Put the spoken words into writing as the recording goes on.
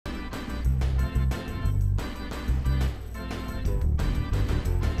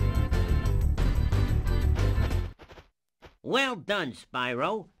Well done,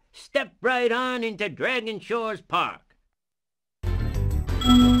 Spyro. Step right on into Dragon Shores Park.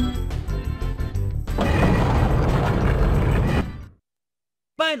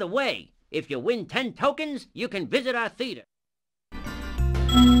 By the way, if you win 10 tokens, you can visit our theater.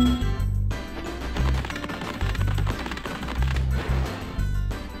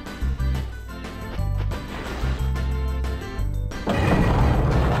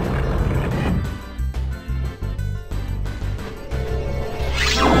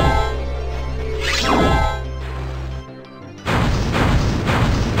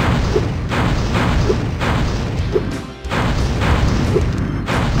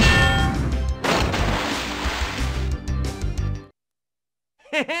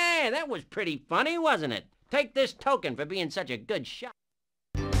 That was pretty funny, wasn't it? Take this token for being such a good shot.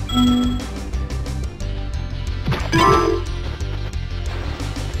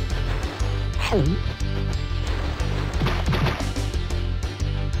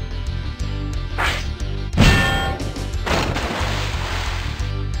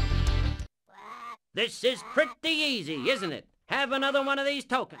 This is pretty easy, isn't it? Have another one of these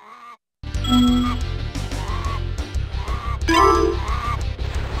tokens.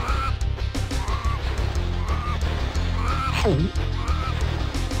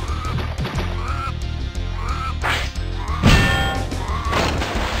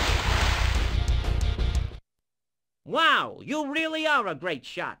 Wow, you really are a great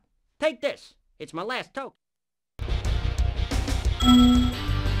shot. Take this. It's my last token.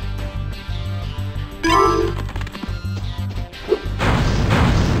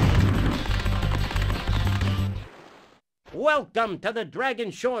 Welcome to the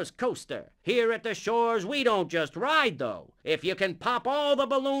Dragon Shores coaster. Here at the shores, we don't just ride, though. If you can pop all the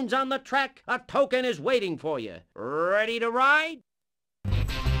balloons on the track, a token is waiting for you. Ready to ride?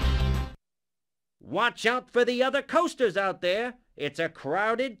 Watch out for the other coasters out there. It's a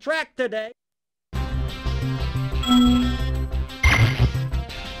crowded track today.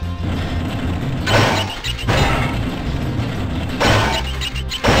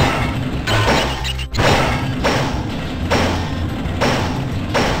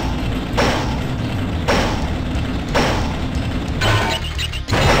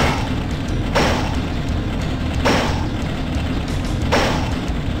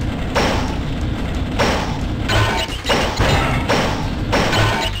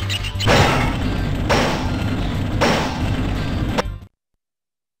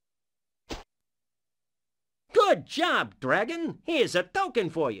 Good job, Dragon. Here's a token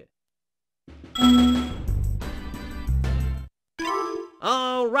for you.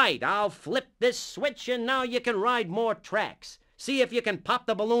 All right, I'll flip this switch and now you can ride more tracks. See if you can pop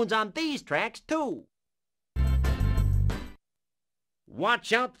the balloons on these tracks, too.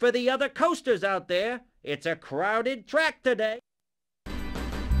 Watch out for the other coasters out there. It's a crowded track today.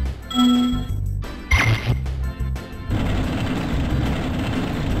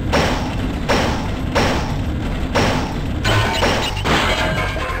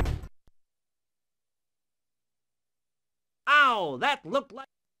 Ow, that looked like...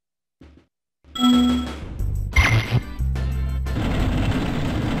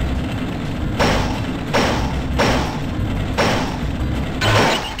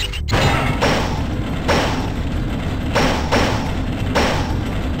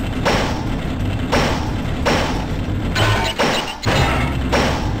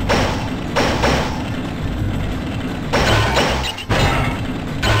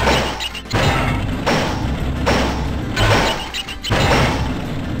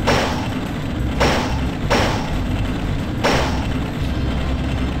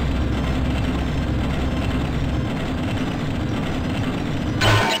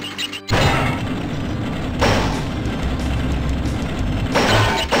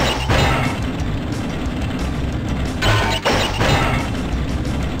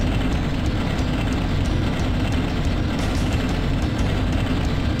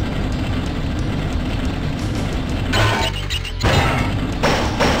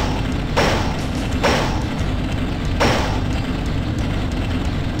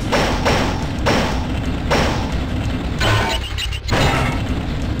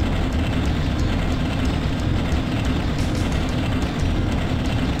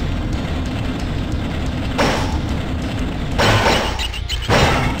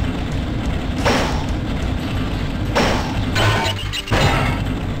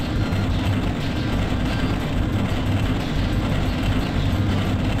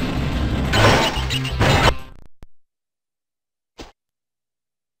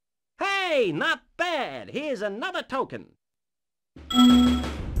 Hey, not bad. Here's another token.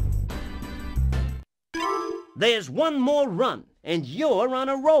 There's one more run, and you're on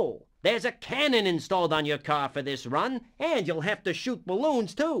a roll. There's a cannon installed on your car for this run, and you'll have to shoot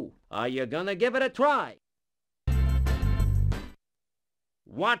balloons, too. Are you gonna give it a try?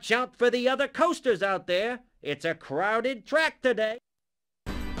 Watch out for the other coasters out there. It's a crowded track today.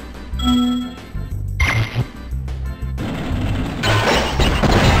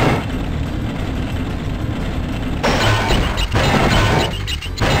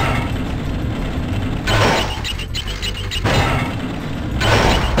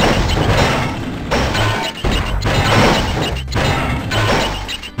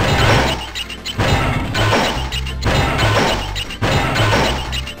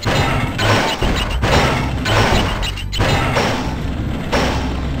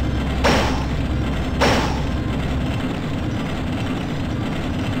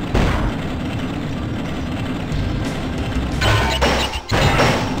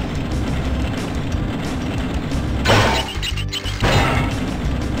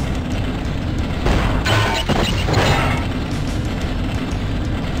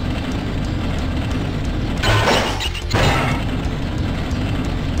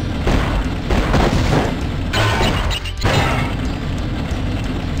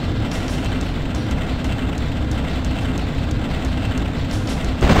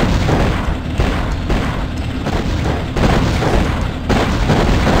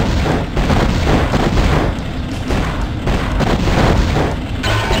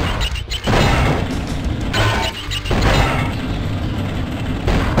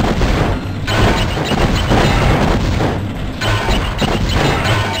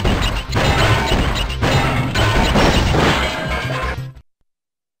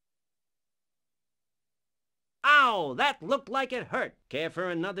 Ow, that looked like it hurt. Care for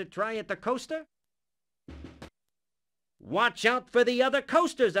another try at the coaster? Watch out for the other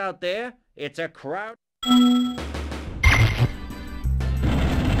coasters out there. It's a crowd.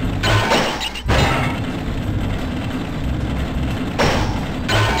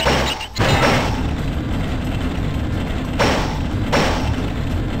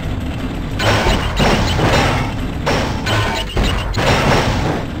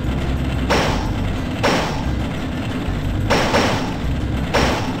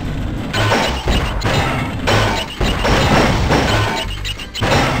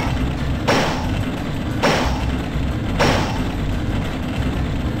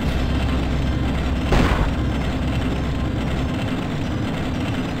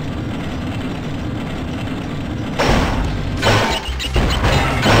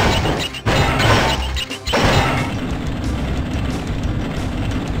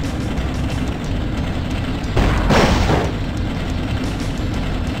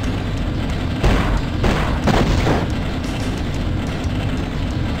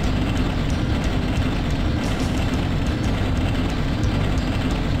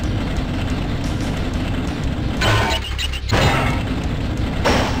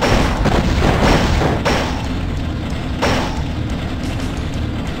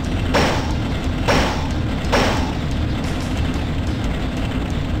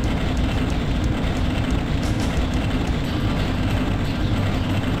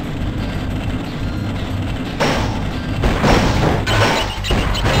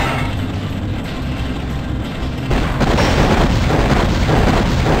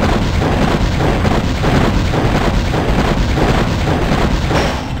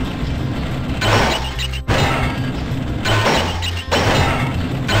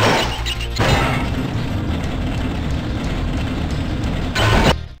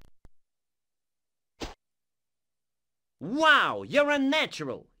 Wow, you're a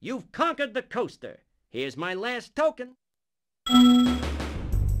natural. You've conquered the coaster. Here's my last token.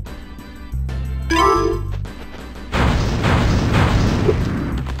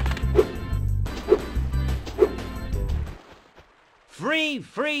 Free,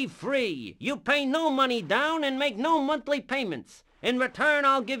 free, free. You pay no money down and make no monthly payments. In return,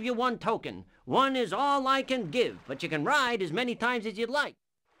 I'll give you one token. One is all I can give, but you can ride as many times as you'd like.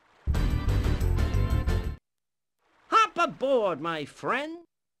 Hop aboard, my friend.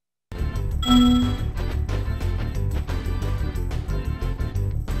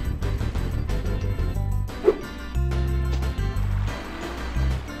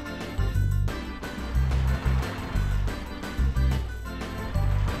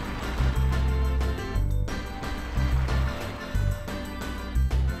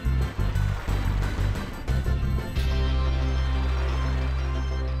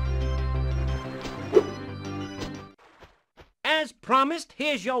 As promised,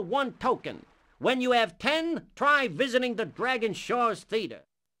 here's your one token. When you have 10, try visiting the Dragon Shores Theater.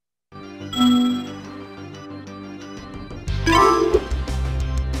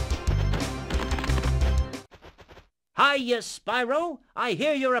 Hiya, Spyro. I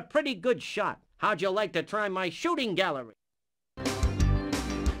hear you're a pretty good shot. How'd you like to try my shooting gallery?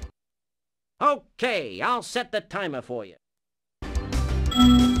 Okay, I'll set the timer for you.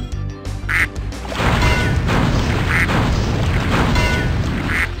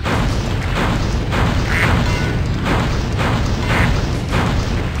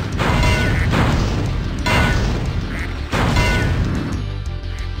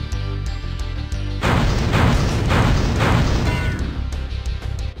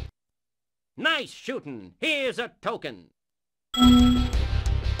 Nice shooting. Here's a token.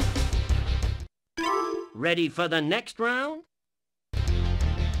 Ready for the next round?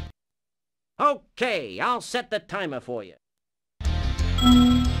 Okay, I'll set the timer for you.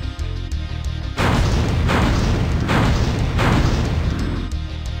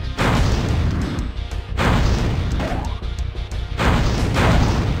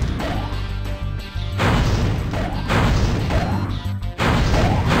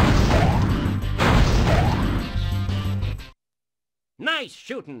 Nice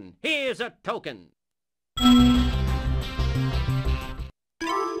shooting. Here's a token.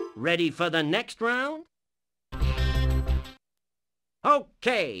 Ready for the next round?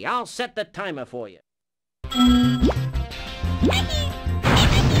 Okay, I'll set the timer for you.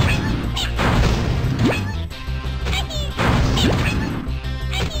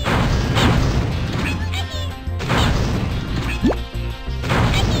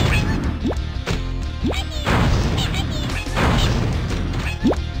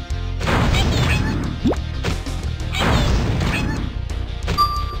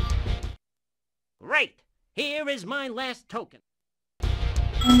 Great! Here is my last token.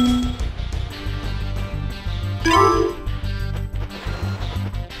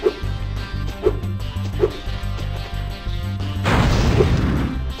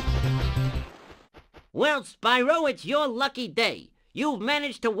 Well, Spyro, it's your lucky day. You've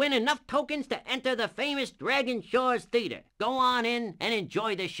managed to win enough tokens to enter the famous Dragon Shores Theater. Go on in and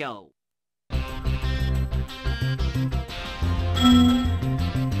enjoy the show.